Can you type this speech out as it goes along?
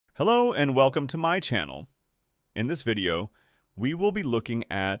Hello and welcome to my channel. In this video, we will be looking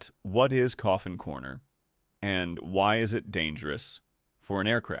at what is Coffin Corner and why is it dangerous for an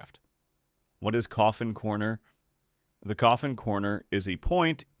aircraft. What is Coffin Corner? The Coffin Corner is a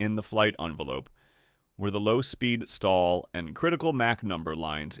point in the flight envelope where the low speed stall and critical Mach number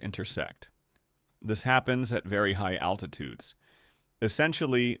lines intersect. This happens at very high altitudes.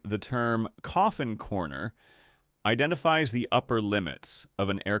 Essentially, the term Coffin Corner identifies the upper limits of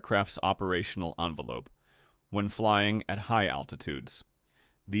an aircraft's operational envelope when flying at high altitudes.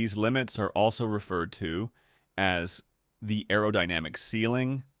 These limits are also referred to as the aerodynamic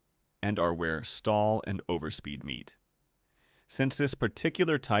ceiling and are where stall and overspeed meet. Since this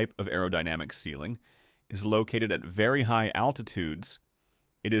particular type of aerodynamic ceiling is located at very high altitudes,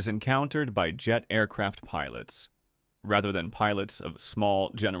 it is encountered by jet aircraft pilots rather than pilots of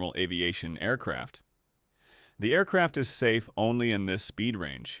small general aviation aircraft. The aircraft is safe only in this speed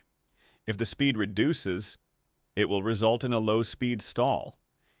range. If the speed reduces, it will result in a low speed stall.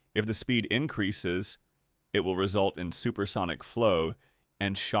 If the speed increases, it will result in supersonic flow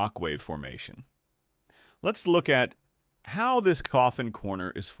and shockwave formation. Let's look at how this Coffin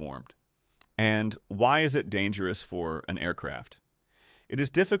Corner is formed and why is it dangerous for an aircraft. It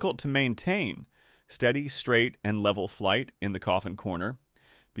is difficult to maintain steady, straight, and level flight in the Coffin Corner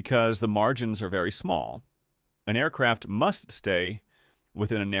because the margins are very small. An aircraft must stay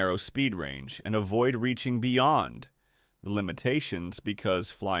within a narrow speed range and avoid reaching beyond the limitations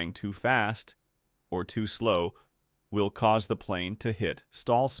because flying too fast or too slow will cause the plane to hit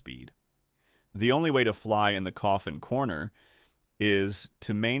stall speed. The only way to fly in the Coffin Corner is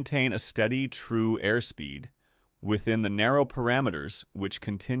to maintain a steady, true airspeed within the narrow parameters which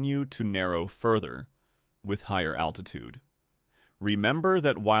continue to narrow further with higher altitude. Remember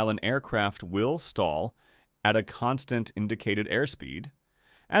that while an aircraft will stall at a constant indicated airspeed,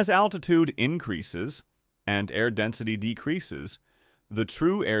 as altitude increases and air density decreases, the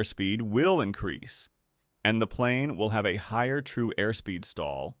true airspeed will increase, and the plane will have a higher true airspeed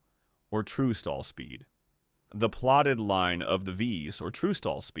stall, or true stall speed. The plotted line of the V's, or true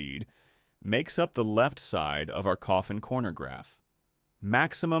stall speed, makes up the left side of our Coffin Corner graph.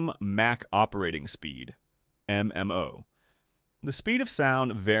 Maximum Mach operating speed, MMO. The speed of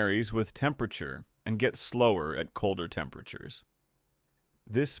sound varies with temperature and gets slower at colder temperatures.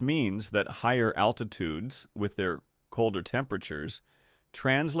 This means that higher altitudes with their colder temperatures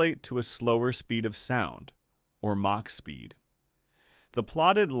translate to a slower speed of sound, or Mach speed. The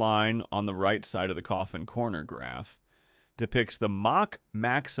plotted line on the right side of the Coffin Corner graph depicts the Mach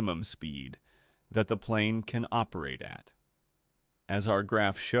maximum speed that the plane can operate at. As our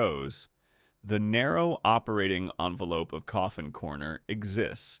graph shows, the narrow operating envelope of Coffin Corner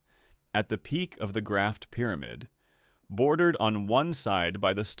exists at the peak of the graphed pyramid, bordered on one side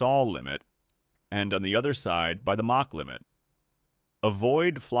by the stall limit and on the other side by the Mach limit.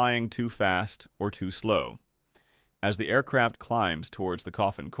 Avoid flying too fast or too slow. As the aircraft climbs towards the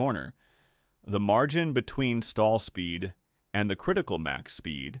Coffin Corner, the margin between stall speed and the critical Mach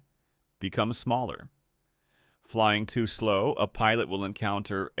speed becomes smaller. Flying too slow, a pilot will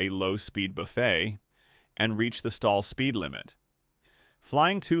encounter a low-speed buffet and reach the stall speed limit.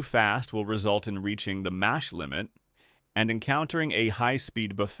 Flying too fast will result in reaching the Mach limit and encountering a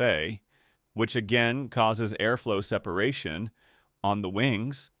high-speed buffet, which again causes airflow separation on the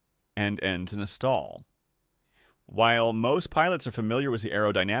wings and ends in a stall. While most pilots are familiar with the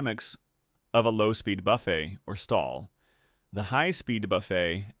aerodynamics of a low-speed buffet or stall, the high-speed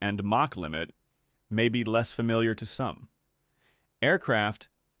buffet and Mach limit may be less familiar to some. Aircraft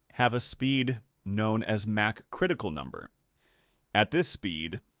have a speed known as Mach critical number. At this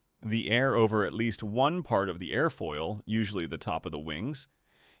speed, the air over at least one part of the airfoil, usually the top of the wings,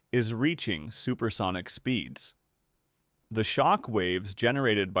 is reaching supersonic speeds. The shock waves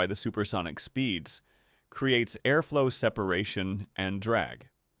generated by the supersonic speeds creates airflow separation and drag.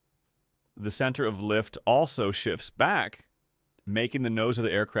 The center of lift also shifts back, making the nose of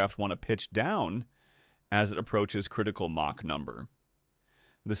the aircraft want to pitch down as it approaches critical Mach number.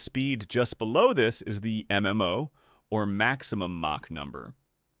 The speed just below this is the MMO, or maximum Mach number,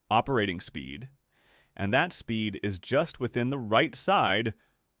 operating speed, and that speed is just within the right side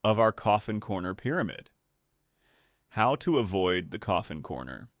of our Coffin Corner pyramid. How to avoid the Coffin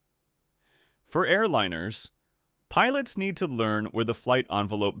Corner. For airliners, pilots need to learn where the flight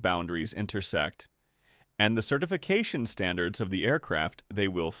envelope boundaries intersect and the certification standards of the aircraft they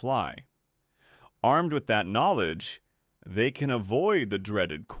will fly. Armed with that knowledge, they can avoid the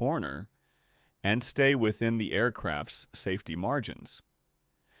dreaded corner and stay within the aircraft's safety margins.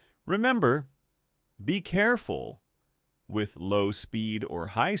 Remember, be careful with low speed or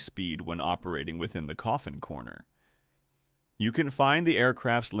high speed when operating within the Coffin corner. You can find the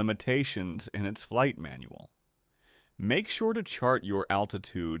aircraft's limitations in its flight manual. Make sure to chart your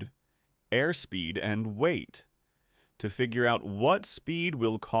altitude, airspeed, and weight to figure out what speed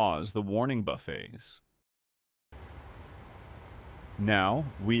will cause the warning buffets. Now,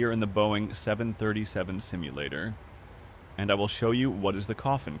 we are in the Boeing 737 simulator, and I will show you what is the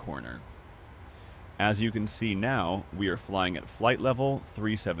Coffin corner. As you can see now, we are flying at flight level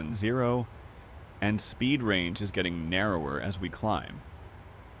 370, and speed range is getting narrower as we climb.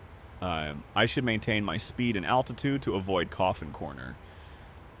 I should maintain my speed and altitude to avoid Coffin corner.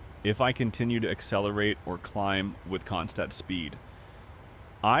 If I continue to accelerate or climb with constant speed,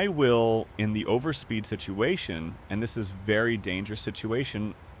 I will, in the overspeed situation, and this is a very dangerous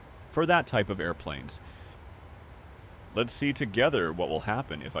situation for that type of airplanes. Let's see together what will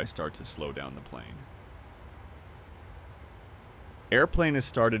happen if I start to slow down the plane. Airplane has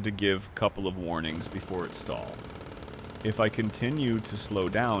started to give a couple of warnings before it stalls. If I continue to slow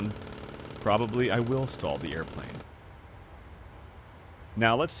down, probably I will stall the airplane.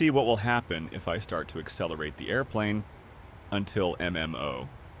 Now let's see what will happen if I start to accelerate the airplane until MMO.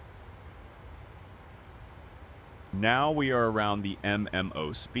 Now we are around the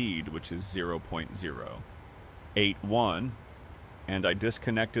MMO speed, which is 0.081, and I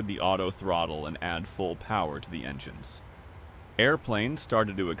disconnected the auto throttle and add full power to the engines. Airplane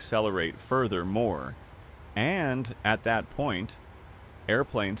started to accelerate further more, and at that point,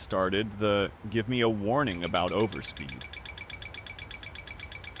 airplane started to give me a warning about overspeed.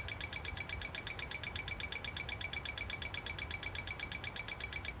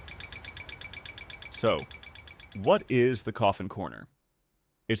 So, what is the Coffin corner?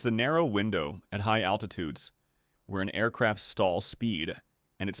 It's the narrow window at high altitudes where an aircraft's stall speed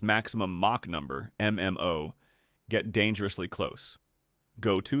and its maximum Mach number, MMO, get dangerously close.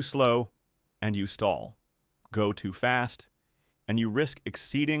 Go too slow, and you stall. Go too fast, and you risk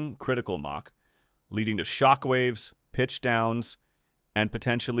exceeding critical Mach, leading to shockwaves, pitch downs, and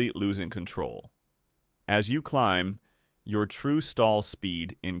potentially losing control. As you climb, your true stall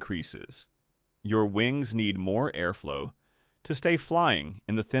speed increases. Your wings need more airflow to stay flying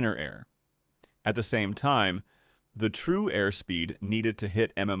in the thinner air. At the same time, the true airspeed needed to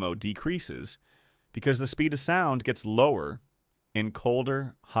hit MMO decreases because the speed of sound gets lower in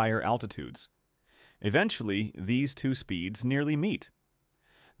colder, higher altitudes. Eventually, these two speeds nearly meet.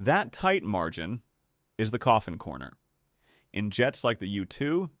 That tight margin is the Coffin corner. In jets like the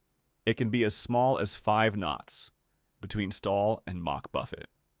U-2, it can be as small as 5 knots between stall and Mach buffet.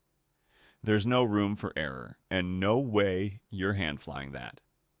 There's no room for error, and no way you're hand flying that.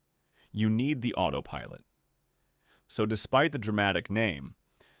 You need the autopilot. So despite the dramatic name,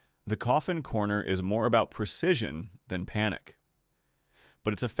 the Coffin corner is more about precision than panic.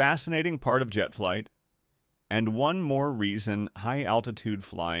 But it's a fascinating part of jet flight, and one more reason high-altitude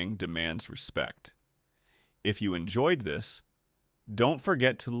flying demands respect. If you enjoyed this, don't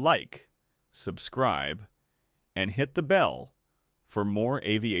forget to like, subscribe, and hit the bell for more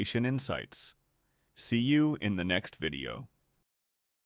aviation insights. See you in the next video.